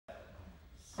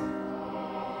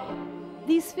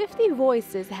These 50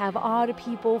 voices have awed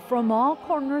people from all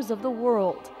corners of the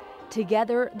world.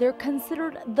 Together, they're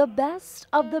considered the best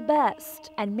of the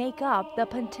best and make up the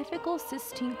Pontifical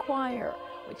Sistine Choir,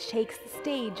 which takes the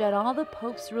stage at all the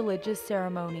Pope's religious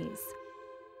ceremonies.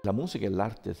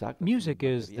 Music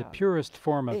is the purest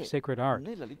form of sacred art,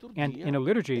 and in a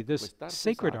liturgy, this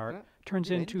sacred art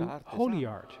turns into holy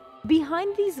art.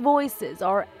 Behind these voices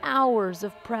are hours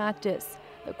of practice.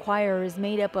 The choir is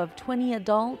made up of 20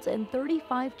 adults and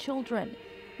 35 children.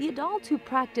 The adults who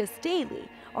practice daily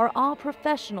are all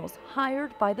professionals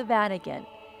hired by the Vatican.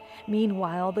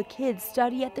 Meanwhile, the kids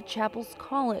study at the chapel's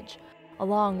college.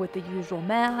 Along with the usual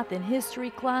math and history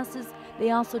classes,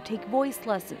 they also take voice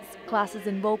lessons, classes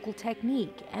in vocal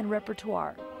technique and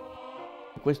repertoire.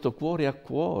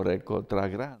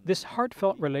 This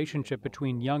heartfelt relationship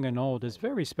between young and old is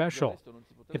very special.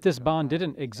 If this bond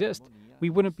didn't exist, we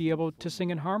wouldn't be able to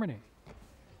sing in harmony.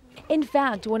 In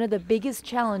fact, one of the biggest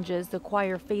challenges the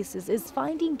choir faces is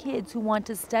finding kids who want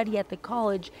to study at the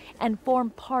college and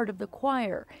form part of the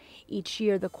choir. Each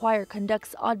year, the choir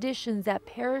conducts auditions at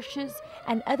parishes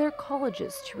and other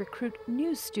colleges to recruit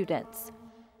new students.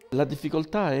 The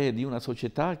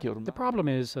problem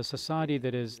is a society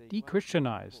that is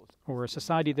de-Christianized, or a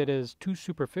society that is too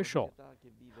superficial.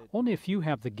 Only a few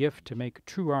have the gift to make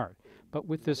true art, but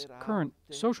with this current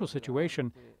social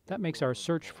situation, that makes our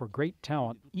search for great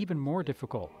talent even more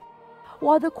difficult.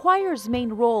 While the choir's main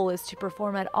role is to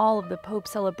perform at all of the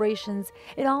Pope's celebrations,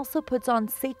 it also puts on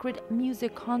sacred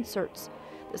music concerts.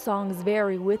 The songs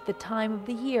vary with the time of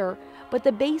the year, but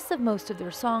the base of most of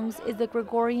their songs is the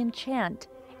Gregorian chant,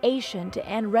 ancient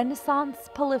and Renaissance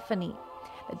polyphony.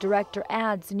 The director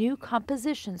adds new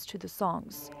compositions to the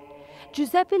songs.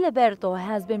 Giuseppe Liberto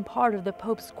has been part of the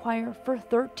Pope's choir for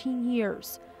 13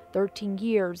 years. 13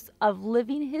 years of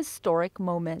living historic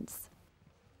moments.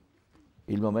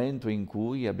 Pope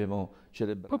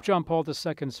John Paul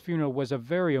II's funeral was a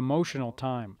very emotional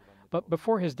time, but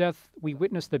before his death, we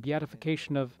witnessed the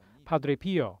beatification of Padre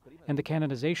Pio and the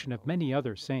canonization of many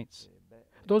other saints.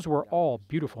 Those were all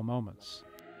beautiful moments.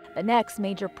 The next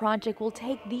major project will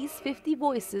take these 50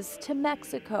 voices to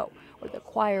Mexico, where the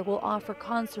choir will offer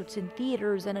concerts in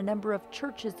theaters and a number of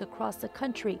churches across the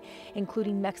country,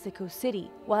 including Mexico City,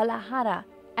 Guadalajara,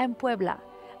 and Puebla,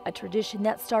 a tradition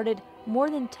that started more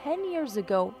than 10 years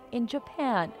ago in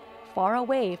Japan, far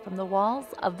away from the walls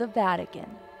of the Vatican.